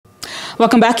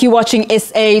Welcome back. You're watching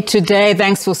SA Today.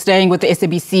 Thanks for staying with the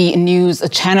SABC News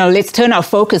channel. Let's turn our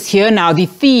focus here now. The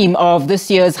theme of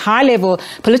this year's high-level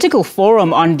political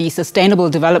forum on the Sustainable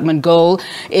Development Goal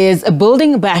is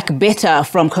building back better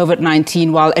from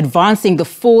COVID-19 while advancing the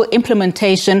full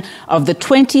implementation of the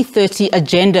 2030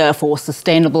 Agenda for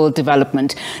Sustainable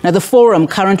Development. Now, the forum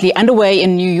currently underway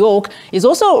in New York is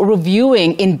also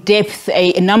reviewing in depth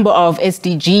a number of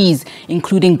SDGs,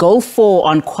 including Goal 4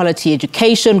 on quality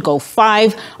education, Goal 5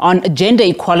 on gender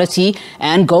equality,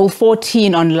 and Goal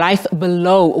 14 on life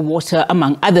below water,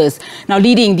 among others. Now,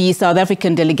 leading the South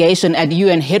African delegation at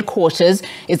UN headquarters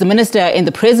is the Minister in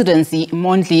the Presidency,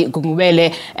 Mondli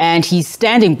Gungubele, and he's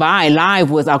standing by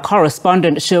live with our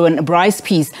correspondent, Sherwin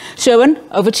Bryce-Pease. Sherwin,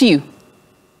 over to you.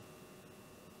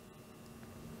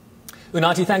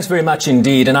 Unati, thanks very much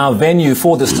indeed. And our venue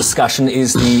for this discussion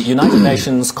is the United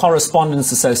Nations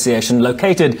Correspondents Association,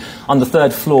 located on the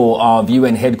third floor of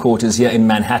UN headquarters here in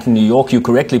Manhattan, New York. You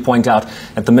correctly point out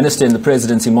that the Minister in the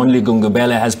Presidency, Mondli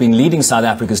Gungubele, has been leading South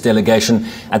Africa's delegation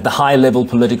at the high-level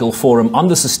political forum on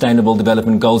the Sustainable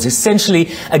Development Goals, essentially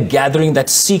a gathering that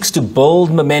seeks to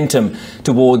build momentum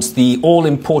towards the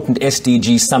all-important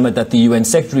SDG summit that the UN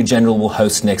Secretary-General will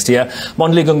host next year.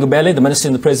 Mondli Gungubele, the Minister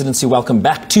in the Presidency, welcome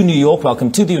back to New York.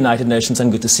 Welcome to the United Nations,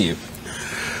 and good to see you.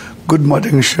 Good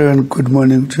morning, Sharon. Good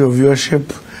morning to your viewership.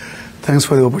 Thanks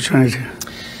for the opportunity.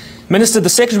 Minister, the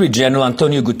Secretary-General,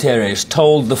 Antonio Guterres,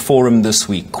 told the forum this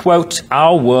week, quote,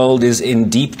 "Our world is in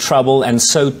deep trouble and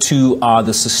so too are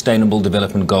the Sustainable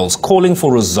Development Goals, calling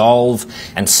for resolve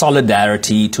and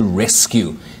solidarity to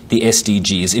rescue the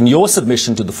SDGs. In your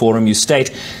submission to the forum, you state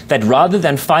that rather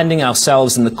than finding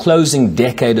ourselves in the closing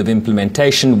decade of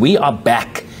implementation, we are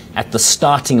back at the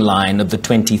starting line of the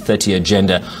 2030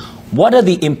 Agenda. What are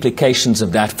the implications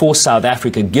of that for South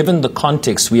Africa, given the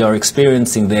context we are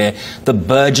experiencing there, the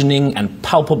burgeoning and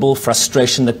palpable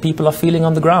frustration that people are feeling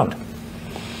on the ground?"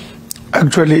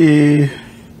 Actually,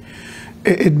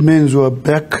 it means we're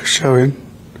back, Sharon,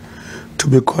 to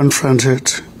be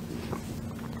confronted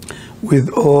with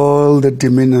all the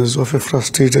demeanors of a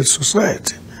frustrated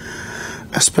society,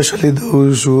 especially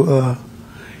those who are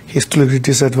historically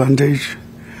disadvantaged,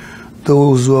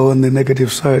 those who are on the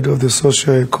negative side of the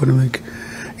socio-economic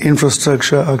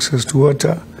infrastructure, access to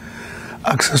water,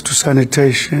 access to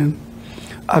sanitation,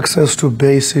 access to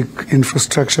basic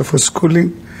infrastructure for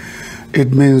schooling.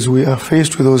 It means we are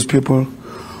faced with those people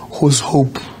whose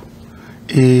hope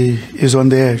is on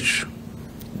the edge.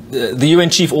 The UN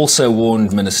chief also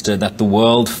warned, Minister, that the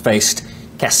world faced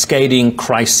cascading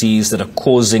crises that are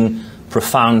causing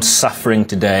profound suffering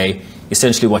today,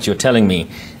 essentially what you're telling me,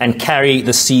 and carry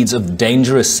the seeds of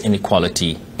dangerous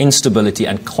inequality, instability,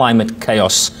 and climate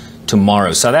chaos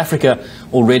tomorrow. South Africa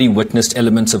already witnessed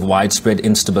elements of widespread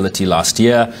instability last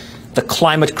year. The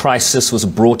climate crisis was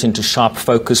brought into sharp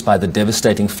focus by the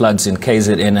devastating floods in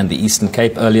KZN and the Eastern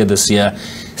Cape earlier this year.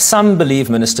 Some believe,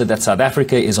 Minister, that South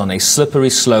Africa is on a slippery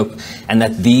slope and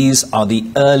that these are the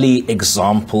early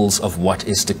examples of what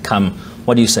is to come.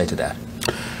 What do you say to that?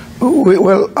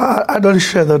 Well, I don't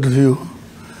share that view.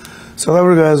 South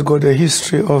Africa has got a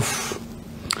history of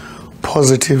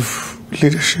positive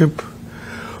leadership,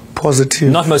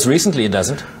 positive... Not most recently, it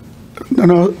doesn't.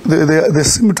 No, the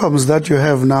symptoms that you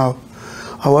have now,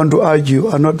 I want to argue,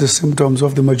 are not the symptoms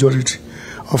of the majority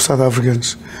of South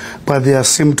Africans, but they are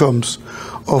symptoms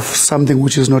of something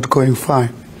which is not going fine.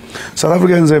 South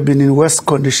Africans have been in worse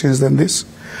conditions than this,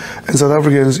 and South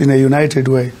Africans, in a united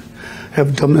way,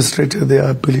 have demonstrated their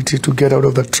ability to get out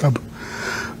of that trouble.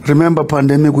 Remember,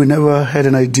 pandemic, we never had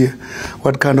an idea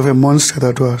what kind of a monster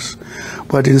that was.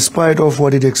 But in spite of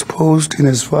what it exposed in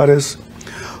as far as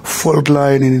fault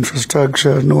line in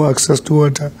infrastructure, no access to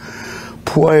water,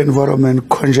 poor environment,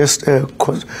 congested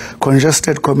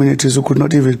communities who could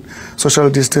not even social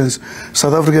distance,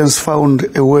 South Africans found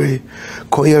a way,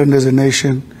 coherent as a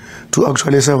nation, to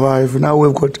actually survive. Now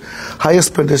we've got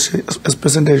highest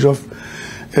percentage of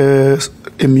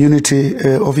immunity,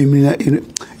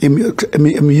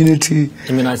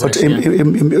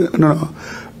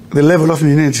 the level of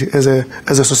immunity as a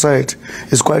society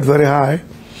is quite very high.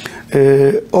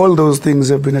 All those things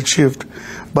have been achieved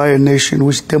by a nation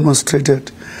which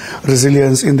demonstrated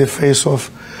resilience in the face of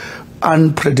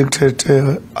unprecedented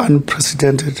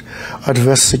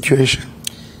adverse situation.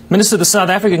 Minister, the South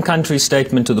African country's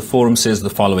statement to the forum says the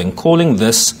following, calling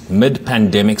this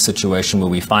mid-pandemic situation where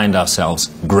we find ourselves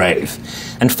grave,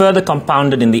 and further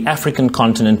compounded in the African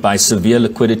continent by severe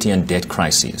liquidity and debt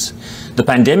crises. The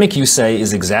pandemic, you say,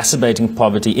 is exacerbating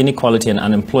poverty, inequality and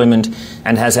unemployment,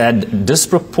 and has had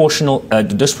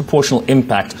disproportional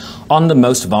impact on the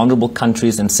most vulnerable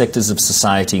countries and sectors of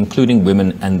society, including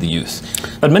women and the youth.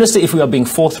 But Minister, if we are being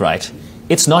forthright,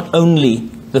 it's not only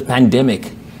the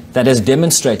pandemic that has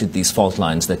demonstrated these fault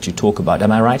lines that you talk about.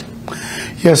 Am I right?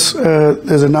 Yes,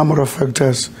 there's a number of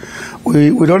factors.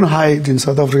 We don't hide in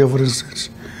South Africa, for instance,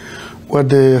 what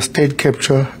the state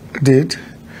capture did.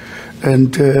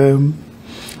 And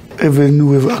even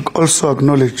we've also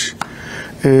acknowledged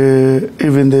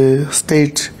even the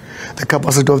state, the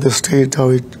capacity of the state,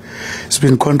 how it's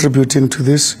been contributing to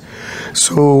this.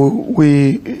 So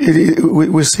we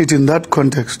see it in that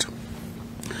context,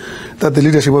 that the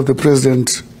leadership of the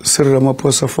President, Cyril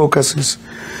Ramaphosa, focuses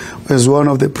as one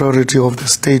of the priority of the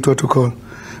state, what we call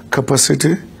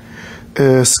capacity,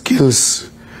 skills,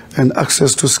 and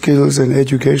access to skills and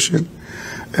education,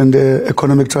 and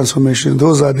economic transformation.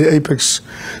 Those are the apex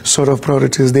sort of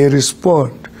priorities. They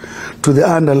respond to the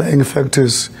underlying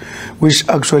factors which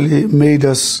actually made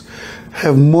us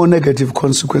have more negative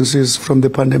consequences from the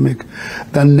pandemic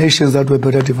than nations that were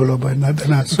better developed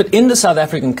than us. But in the South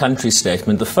African country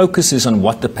statement, the focus is on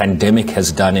what the pandemic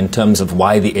has done in terms of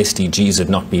why the SDGs have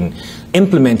not been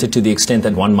implemented to the extent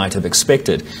that one might have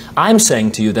expected. I'm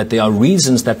saying to you that there are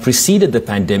reasons that preceded the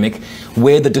pandemic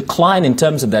where the decline in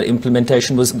terms of that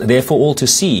implementation was there for all to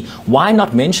see. Why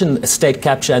not mention state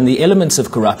capture and the elements of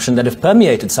corruption that have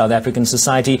permeated South African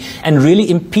society and really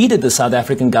impeded the South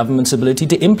African government's ability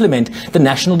to implement the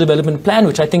National Development Plan,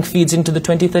 which I think feeds into the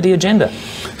 2030 agenda?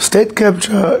 State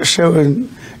capture, Sherwin,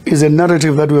 is a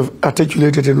narrative that we have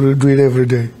articulated and we do it every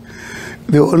day.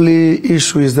 The only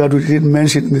issue is that we didn't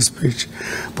mention in the speech.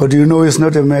 But you know, it's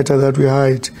not a matter that we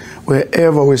hide.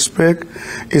 Wherever we speak,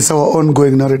 it's our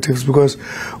ongoing narratives. Because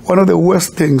one of the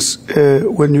worst things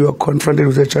when you are confronted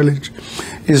with a challenge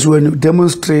is when you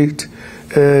demonstrate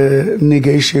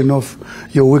negation of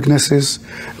your weaknesses,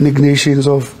 negations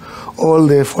of all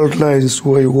the fault lines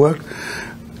where you work,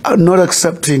 not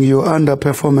accepting your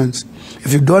underperformance.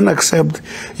 If you don't accept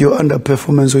your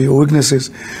underperformance or your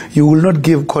weaknesses, you will not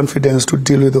give confidence to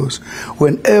deal with those.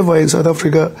 Whenever in South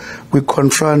Africa we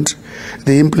confront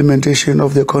the implementation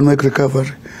of the economic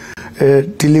recovery,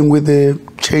 dealing with the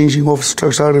changing of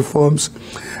structural reforms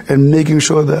and making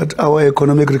sure that our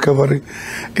economic recovery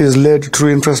is led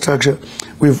through infrastructure,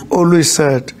 we've always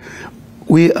said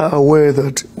we are aware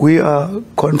that we are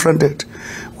confronted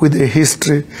with a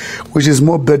history which is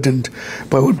more burdened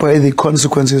by the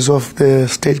consequences of the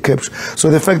state capture. So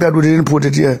the fact that we didn't put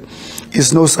it here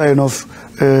is no sign of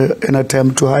an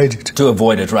attempt to hide it. To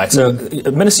avoid it, right. So,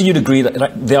 Minister, you'd agree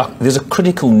that there's a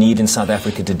critical need in South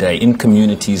Africa today, in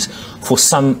communities, for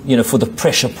some, for the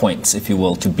pressure points, if you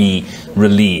will, to be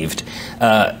relieved.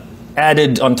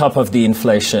 Added on top of the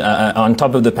inflation, on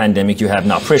top of the pandemic, you have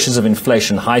now pressures of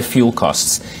inflation, high fuel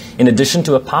costs, in addition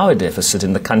to a power deficit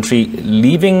in the country,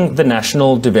 leaving the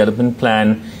National Development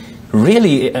Plan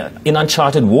really in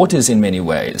uncharted waters in many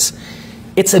ways.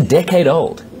 It's a decade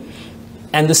old,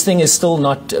 and this thing is still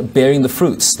not bearing the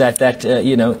fruits that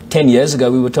 10 years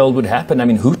ago we were told would happen. I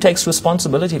mean, who takes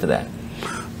responsibility for that?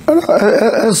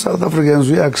 As South Africans,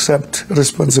 we accept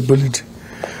responsibility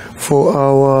for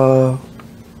our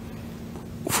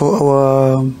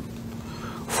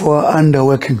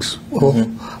underworkings or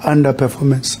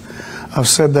underperformance. I've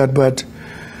said that, but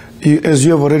as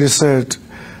you have already said,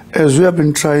 as we have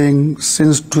been trying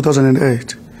since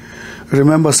 2008,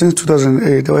 remember since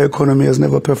 2008 our economy has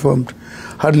never performed,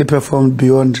 hardly performed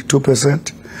beyond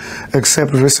 2%,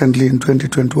 except recently in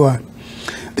 2021.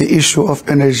 The issue of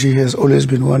energy has always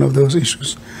been one of those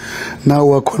issues. Now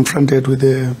we're confronted with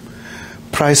the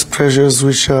price pressures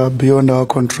which are beyond our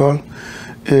control,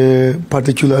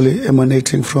 particularly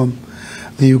emanating from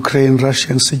the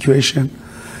Ukraine-Russian situation.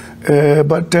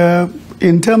 But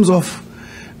in terms of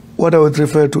what I would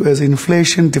refer to as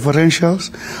inflation differentials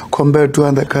compared to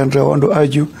other countries, I want to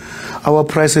argue our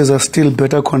prices are still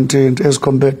better contained as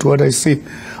compared to what I see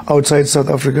outside South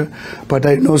Africa. But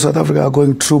I know South Africa are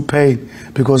going through pain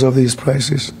because of these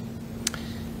prices.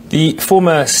 The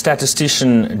former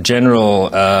Statistician General,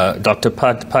 Dr.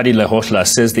 Paddy Lehohla,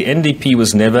 says the NDP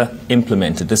was never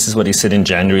implemented. This is what he said in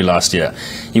January last year.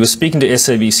 He was speaking to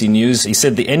SABC News. He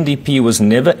said the NDP was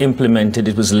never implemented.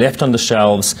 It was left on the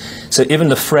shelves. So even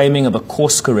the framing of a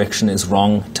course correction is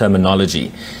wrong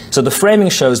terminology. So the framing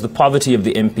shows the poverty of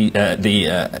the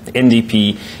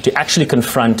NDP to actually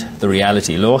confront the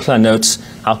reality. Lehohla notes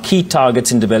how key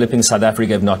targets in developing South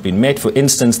Africa have not been met. For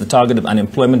instance, the target of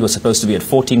unemployment was supposed to be at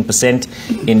 14%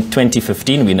 15% in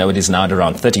 2015. We know it is now at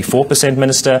around 34%,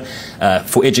 Minister.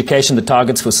 For education, the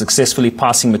targets for successfully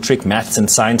passing matric maths and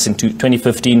science in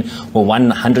 2015 were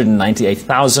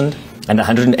 198,000 and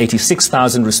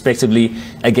 186,000 respectively,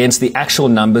 against the actual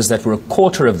numbers that were a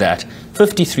quarter of that,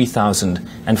 53,000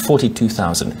 and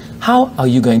 42,000. How are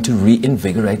you going to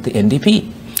reinvigorate the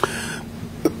NDP?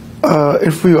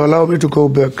 If you allow me to go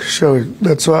back, Sherwin,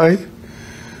 that's why,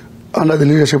 under the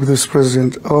leadership of this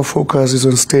president, our focus is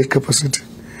on state capacity.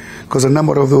 Because a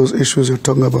number of those issues you're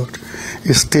talking about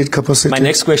is state capacity. My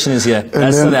next question is here,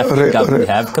 does South African government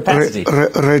have capacity?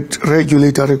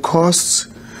 Regulatory costs,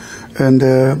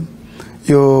 and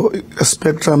your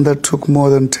spectrum that took more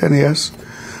than 10 years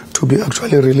to be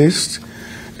actually released,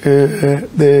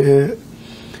 the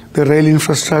rail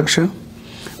infrastructure,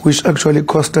 which actually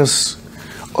cost us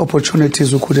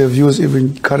opportunities we could have used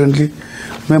even currently.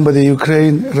 Remember, the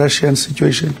Ukraine-Russian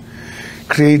situation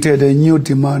created a new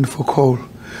demand for coal,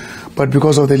 but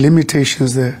because of the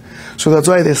limitations there. So that's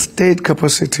why the state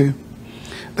capacity,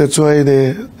 that's why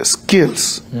the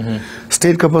skills,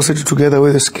 state capacity together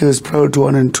with the skills, priority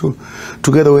 1 and 2,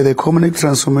 together with the economic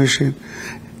transformation,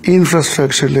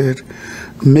 infrastructure-led,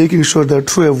 making sure that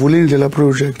through a Vulindlela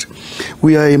project,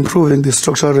 we are improving the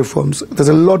structural reforms. There's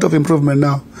a lot of improvement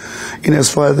now in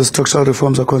as far as the structural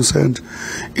reforms are concerned,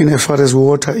 in as far as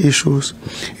water issues,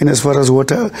 in as far as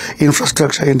water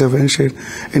infrastructure intervention,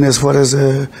 in as far as,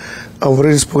 I've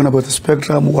already spoken about the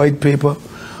spectrum, white paper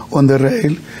on the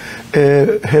rail,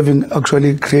 having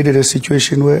actually created a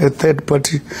situation where a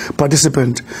third-party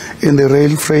participant in the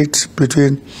rail freight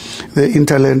between the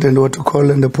interland and what we call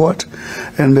in the port,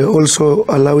 and also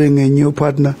allowing a new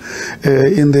partner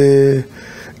in the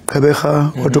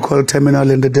Kabeja, what we call terminal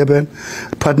in the Durban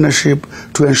partnership,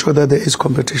 to ensure that there is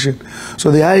competition.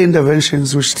 So there are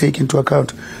interventions which take into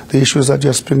account the issues that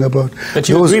you're speaking about. But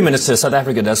you agree, Minister, South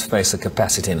Africa does face a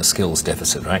capacity and a skills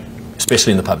deficit, right?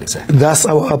 Especially in the public sector. That's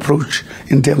our approach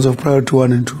in terms of priority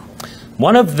 1 and 2.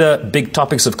 One of the big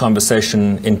topics of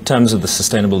conversation in terms of the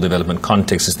sustainable development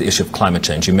context is the issue of climate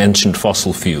change. You mentioned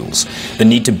fossil fuels, the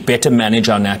need to better manage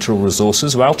our natural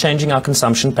resources while changing our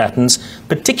consumption patterns,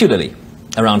 particularly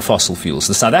around fossil fuels.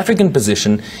 The South African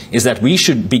position is that we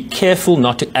should be careful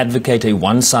not to advocate a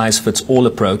one-size-fits-all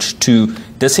approach to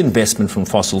disinvestment from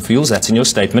fossil fuels. That's in your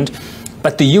statement.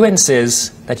 But the UN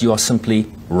says that you are simply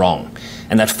wrong,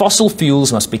 and that fossil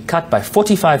fuels must be cut by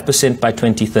 45% by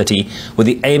 2030 with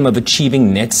the aim of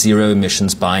achieving net zero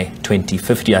emissions by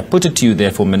 2050. I put it to you,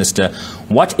 therefore, Minister,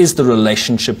 what is the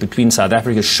relationship between South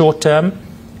Africa's short-term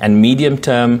and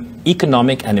medium-term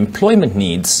economic and employment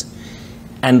needs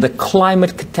and the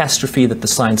climate catastrophe that the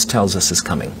science tells us is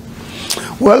coming?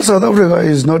 Well, South Africa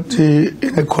is not in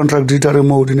a contradictory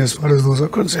mode in as far as those are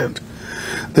concerned.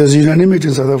 There's unanimity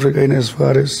in South Africa in as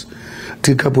far as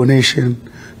decarbonation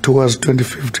towards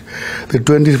 2050.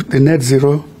 The net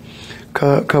zero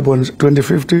carbon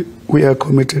 2050, we are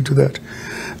committed to that.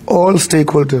 All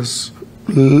stakeholders,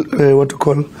 what we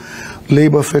call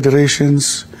labor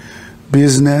federations,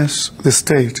 business, the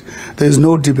state, there is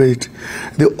no debate.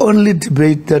 The only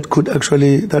debate that could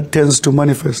actually, that tends to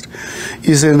manifest,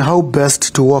 is in how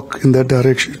best to walk in that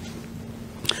direction.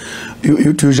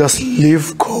 You just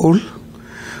leave coal.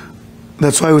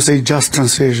 That's why we say just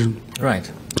transition. Right.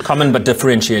 Common but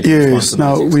differentiated. Yes.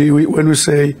 Now, when we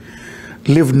say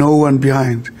leave no one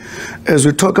behind, as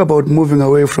we talk about moving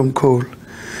away from coal,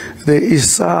 there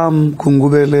is some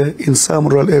Gungubele in some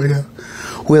rural area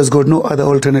who has got no other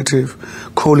alternative.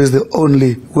 Coal is the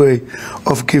only way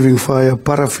of giving fire,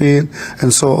 paraffin,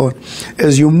 and so on.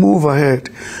 As you move ahead,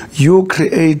 you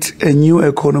create a new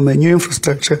economy, a new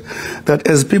infrastructure, that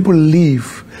as people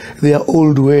leave their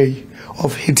old way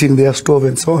of heating their stove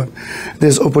and so on,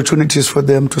 there's opportunities for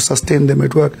them to sustain them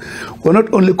at work. We're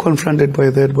not only confronted by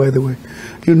that, by the way.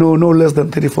 You know, no less than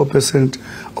 34%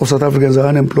 of South Africans are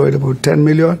unemployed, about 10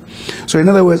 million. So in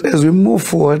other words, as we move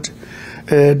forward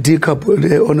on a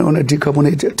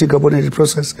decarbonated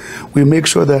process, we make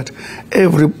sure that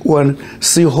everyone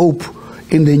see hope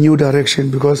in the new direction,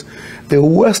 because the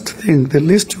worst thing, the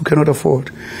least you cannot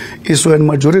afford, is when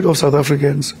majority of South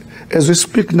Africans, as we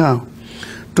speak now,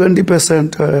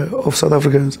 20% of South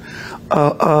Africans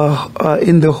are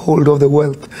in the hold of the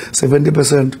wealth,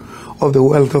 70% of the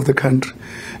wealth of the country.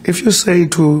 If you say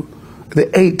to the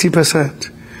 80%,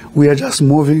 we are just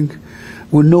moving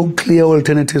with no clear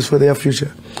alternatives for their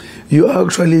future, you are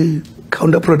actually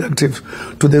counterproductive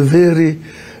to the very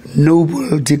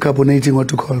noble decarbonating,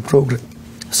 what you call, program.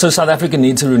 So South Africa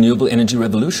needs a renewable energy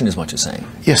revolution, is what you're saying?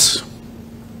 Yes.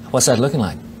 What's that looking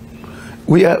like?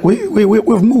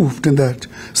 we've moved in that.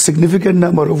 Significant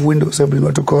number of windows have been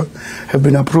have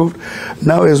been approved.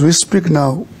 Now, as we speak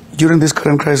now, during this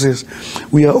current crisis,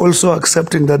 we are also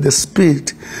accepting that the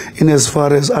speed in as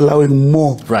far as allowing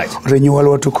more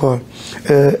renewal,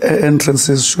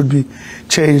 entrances should be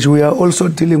changed. We are also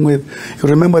dealing with, you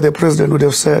remember the president would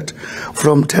have said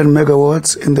from 10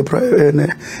 megawatts in the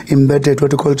embedded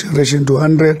generation to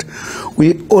 100.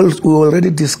 We already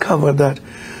discovered that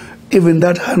even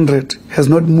that 100 has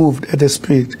not moved at the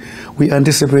speed we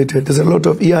anticipated. There's a lot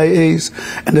of EIAs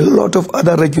and a lot of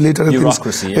other regulatory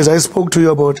bureaucracy, things. As I spoke to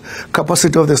you about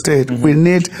capacity of the state, we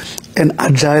need an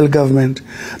agile government.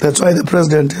 That's why the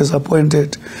president has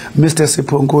appointed Mr.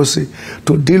 Sipongosi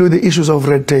to deal with the issues of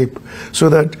red tape, so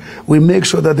that we make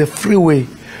sure that the freeway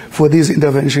for these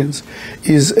interventions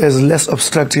is as less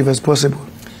obstructive as possible.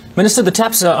 Minister, the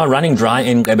taps are running dry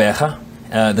in Gqeberha.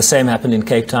 The same happened in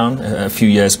Cape Town a few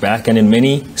years back, and in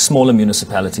many smaller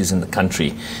municipalities in the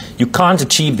country. You can't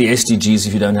achieve the SDGs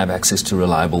if you don't have access to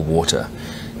reliable water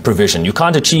provision. You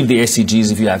can't achieve the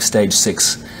SDGs if you have stage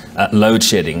 6 load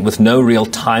shedding, with no real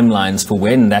timelines for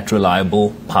when that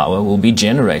reliable power will be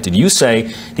generated. You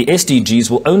say the SDGs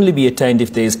will only be attained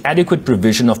if there is adequate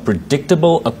provision of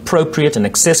predictable, appropriate and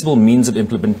accessible means of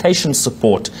implementation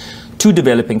support to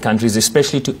developing countries,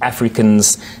 especially to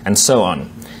Africans and so on.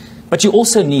 But you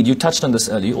also need, you touched on this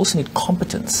earlier, you also need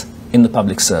competence in the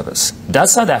public service.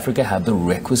 Does South Africa have the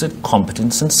requisite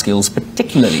competence and skills,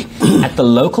 particularly at the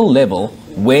local level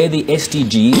where the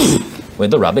SDGs, where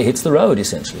the rubber hits the road,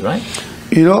 essentially, right?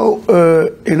 You know,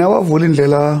 in our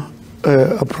Vulindlela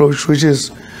approach, which is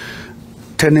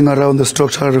turning around the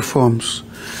structural reforms,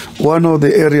 one of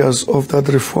the areas of that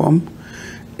reform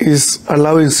is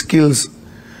allowing skills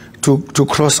to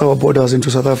cross our borders into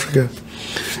South Africa.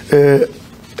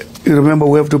 You remember,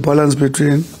 we have to balance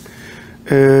between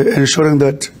ensuring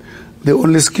that the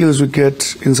only skills we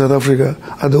get in South Africa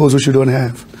are those which we don't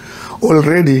have.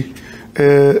 Already,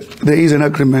 there is an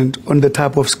agreement on the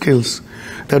type of skills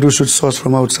that we should source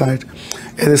from outside.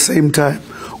 At the same time,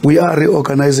 we are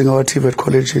reorganizing our TVET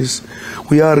colleges.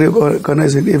 We are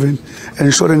reorganizing, even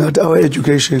ensuring that our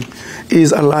education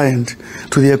is aligned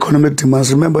to the economic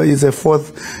demands. Remember, it's the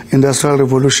 4th industrial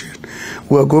revolution.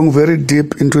 We are going very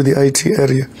deep into the IT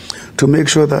area to make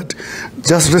sure that,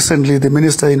 just recently, the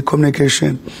Minister in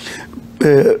Communication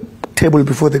tabled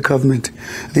before the government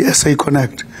the SA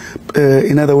Connect,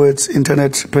 in other words,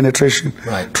 internet penetration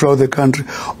throughout the country.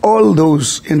 All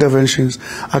those interventions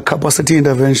are capacity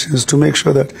interventions to make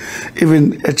sure that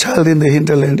even a child in the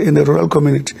hinterland, in the rural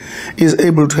community, is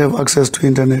able to have access to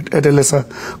internet at a lesser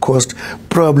cost,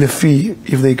 probably free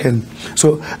if they can.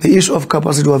 So the issue of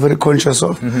capacity we are very conscious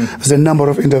of. There's a number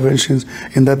of interventions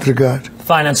in that regard.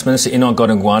 Finance Minister Enoch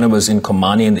Godongwana was in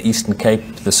Komani in the Eastern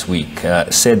Cape this week,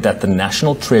 said that the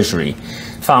National Treasury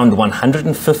found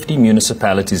 150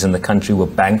 municipalities in the country were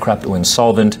bankrupt or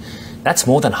insolvent. That's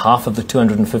more than half of the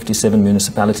 257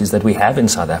 municipalities that we have in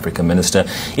South Africa, Minister.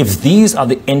 If these are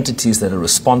the entities that are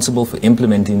responsible for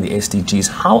implementing the SDGs,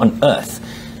 how on earth,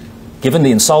 given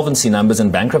the insolvency numbers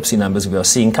and bankruptcy numbers we are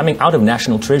seeing coming out of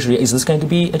National Treasury, is this going to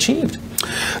be achieved?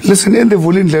 Listen, in the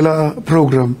Vulindlela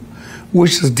program,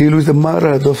 which is deal with the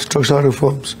myriad of structural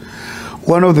reforms,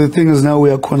 one of the things now we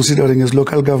are considering is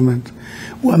local government.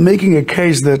 We are making a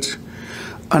case that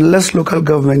unless local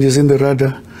government is in the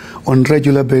radar on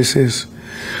regular basis,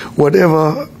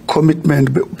 whatever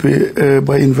commitment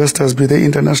by investors, be they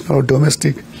international or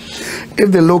domestic,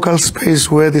 if the local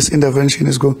space where this intervention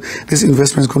is going, this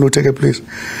investment is going to take place,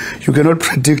 you cannot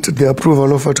predict the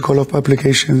approval of what call of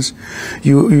applications.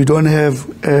 You don't have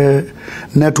a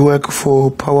network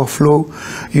for power flow.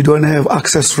 You don't have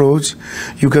access roads.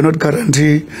 You cannot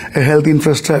guarantee a health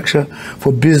infrastructure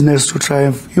for business to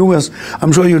triumph.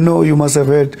 I'm sure you must have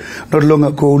heard not long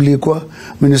ago, Likwa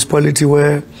municipality,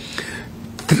 where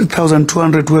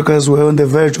 3,200 workers were on the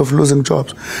verge of losing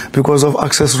jobs because of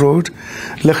access road.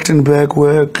 Lichtenberg,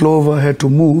 where Clover had to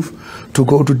move to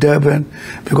go to Durban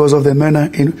because of the manner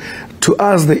in. To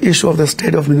us, the issue of the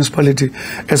state of municipality,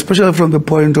 especially from the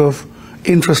point of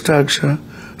infrastructure,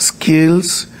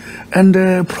 skills, and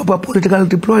proper political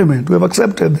deployment. We have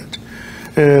accepted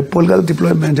that political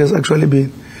deployment has actually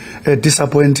been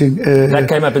disappointing. That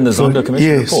came up in the Zondo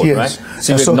Commission report, right?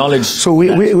 So you acknowledge. So we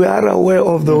are aware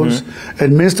of those,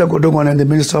 and Minister Godongwana and the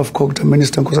Minister of Culture,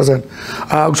 Minister Nkosazana,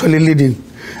 are actually leading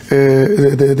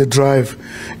the drive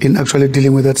in actually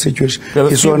dealing with that situation. We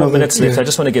have a few more minutes left. I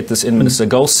just want to get this in, Minister.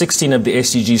 Goal 16 of the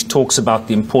SDGs talks about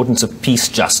the importance of peace,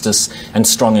 justice, and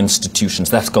strong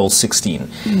institutions. That's Goal 16.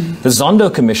 The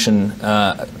Zondo Commission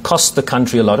cost the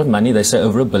country a lot of money. They say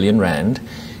over R1 billion.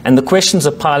 And the questions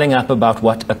are piling up about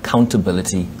what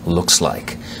accountability looks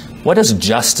like. What does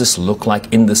justice look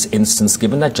like in this instance,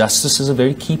 given that justice is a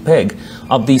very key peg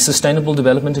of the Sustainable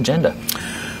Development Agenda?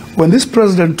 When this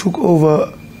president took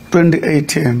over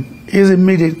 2018, his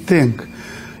immediate thing,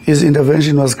 his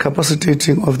intervention was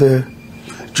capacitating of the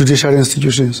judicial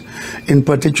institutions, in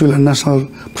particular National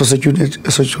Prosecution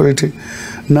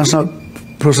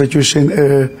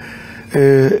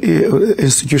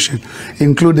institution,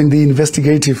 including the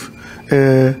investigative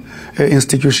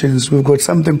institutions. We've got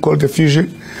something called the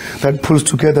Fusion that pulls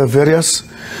together various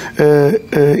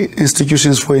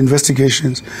institutions for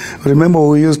investigations. Remember,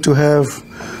 we used to have,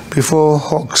 before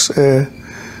Hawks, a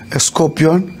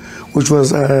Scorpion, which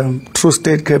was through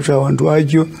state capture, I want to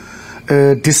argue,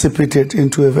 dissipated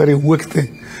into a very weak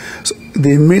thing. So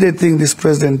the immediate thing this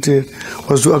president did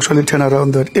was to actually turn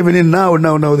around that. Even in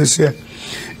now this year,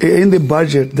 in the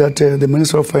budget that the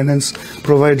Minister of Finance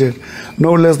provided,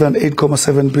 no less than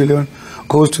 8.7 billion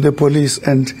goes to the police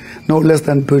and no less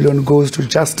than billion goes to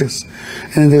justice.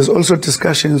 And there's also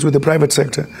discussions with the private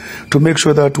sector to make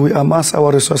sure that we amass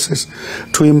our resources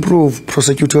to improve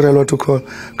prosecutorial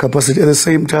capacity, at the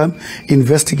same time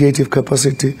investigative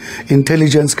capacity,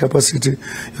 intelligence capacity.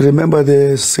 You remember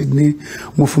the Sydney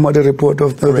Mufumade report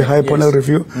of the High Panel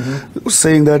Review,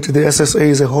 saying that the SSA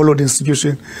is a hollowed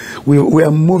institution. We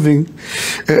are moving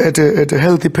at a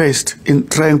healthy pace in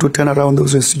trying to turn around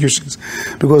those institutions,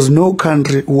 because no country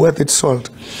worth its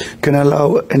salt can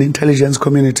allow an intelligence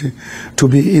community to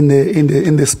be in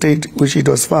the state which it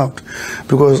was found.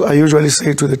 Because I usually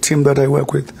say to the team that I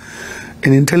work with,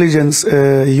 an intelligence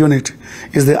unit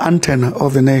is the antenna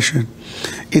of the nation.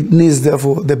 It needs,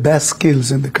 therefore, the best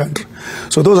skills in the country.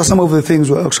 So those are some of the things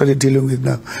we're actually dealing with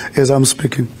now as I'm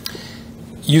speaking.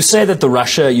 You say that the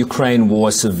Russia-Ukraine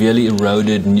war severely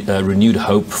eroded renewed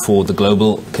hope for the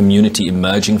global community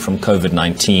emerging from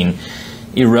COVID-19,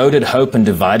 eroded hope and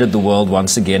divided the world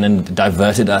once again, and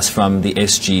diverted us from the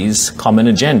SDGs common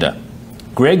agenda.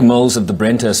 Greg Mills of the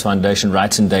Brenthurst Foundation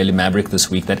writes in Daily Maverick this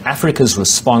week that Africa's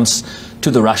response to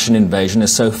the Russian invasion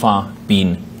has so far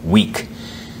been weak.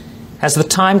 Has the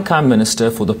time come,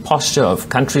 Minister, for the posture of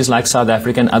countries like South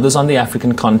Africa and others on the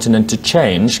African continent to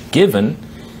change, given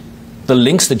the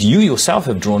links that you yourself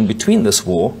have drawn between this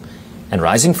war and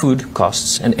rising food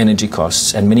costs and energy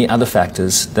costs and many other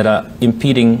factors that are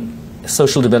impeding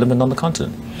social development on the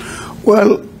continent?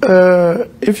 Well,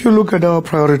 if you look at our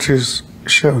priorities,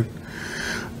 Sherwin,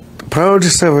 priority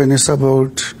 7 is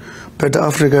about better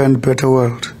Africa and better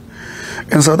world.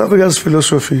 And South Africa's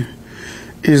philosophy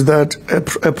is that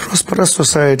a prosperous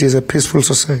society is a peaceful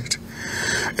society.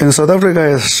 And South Africa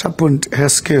has sharpened her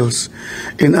skills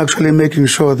in actually making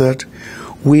sure that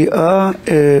we are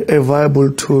a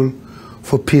viable tool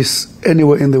for peace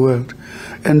anywhere in the world.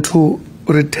 And to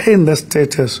retain that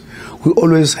status, we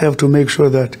always have to make sure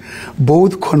that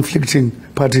both conflicting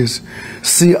parties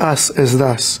see us as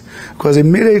thus. Because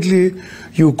immediately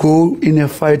you go in a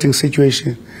fighting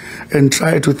situation and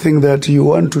try to think that you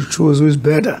want to choose who is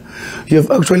better, you have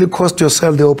actually cost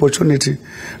yourself the opportunity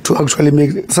to actually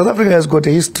make it. South Africa has got a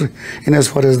history in as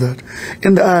far as that.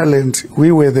 In the Ireland,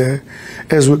 we were there.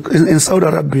 In Saudi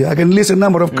Arabia, I can list a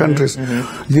number of countries.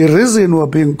 The reason we're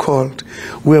being called,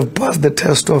 we have passed the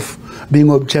test of being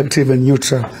objective and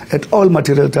neutral at all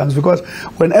material terms, because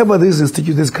whenever these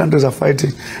countries are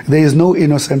fighting, there is no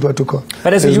innocent what to call.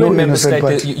 But as a UN member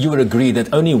state, you would agree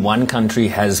that only one country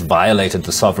has violated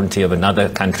the sovereignty of another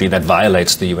country that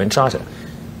violates the UN Charter.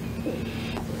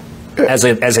 As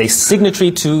a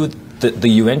signatory to the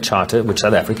UN Charter, which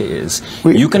South Africa is,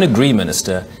 you can agree,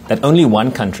 Minister, that only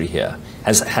one country here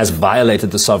has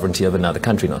violated the sovereignty of another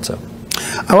country, not so?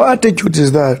 Our attitude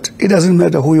is that it doesn't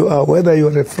matter who you are, whether you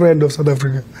are a friend of South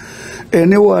Africa.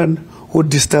 Anyone who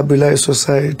destabilizes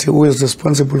society, who is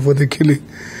responsible for the killing,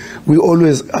 we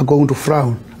always are going to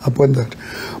frown upon that.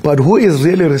 But who is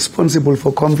really responsible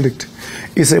for conflict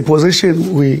is a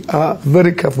position we are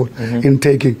very careful in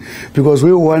taking, because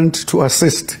we want to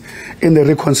assist in the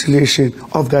reconciliation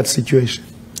of that situation.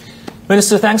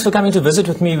 Minister, thanks for coming to visit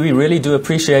with me. We really do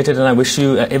appreciate it, and I wish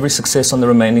you every success on the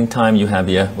remaining time you have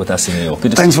here with us in New York.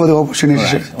 Thanks for the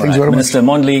opportunity. Thanks very much. Minister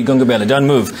Mondli Gungubele, don't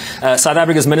move. South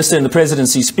Africa's Minister in the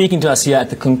Presidency speaking to us here at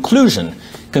the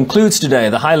concludes today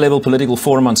the high-level political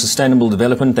forum on sustainable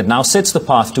development that now sets the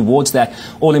path towards that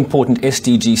all-important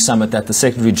SDG summit that the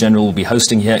Secretary-General will be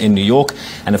hosting here in New York.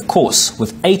 And of course,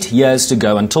 with 8 years to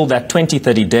go until that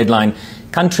 2030 deadline,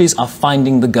 countries are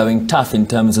finding the going tough in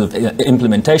terms of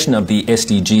implementation of the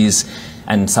SDGs,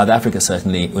 and South Africa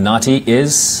certainly, Unati,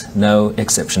 is no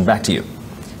exception. Back to you.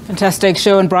 Fantastic.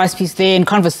 Sherwin Bryce-Pease there in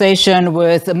conversation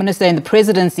with the Minister in the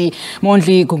Presidency,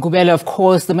 Mondli Gungubele. Of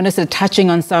course, the Minister touching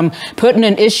on some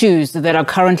pertinent issues that are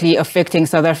currently affecting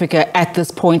South Africa at this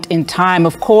point in time.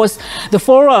 Of course, the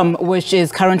forum, which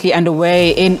is currently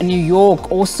underway in New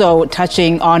York, also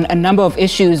touching on a number of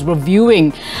issues,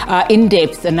 reviewing in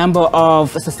depth a number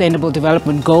of sustainable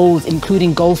development goals,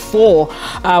 including Goal 4,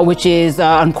 which is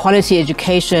on quality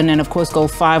education, and of course, Goal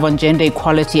 5 on gender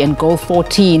equality, and Goal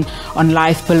 14 on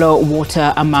life below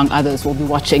water, among others. We'll be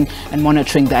watching and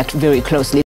monitoring that very closely.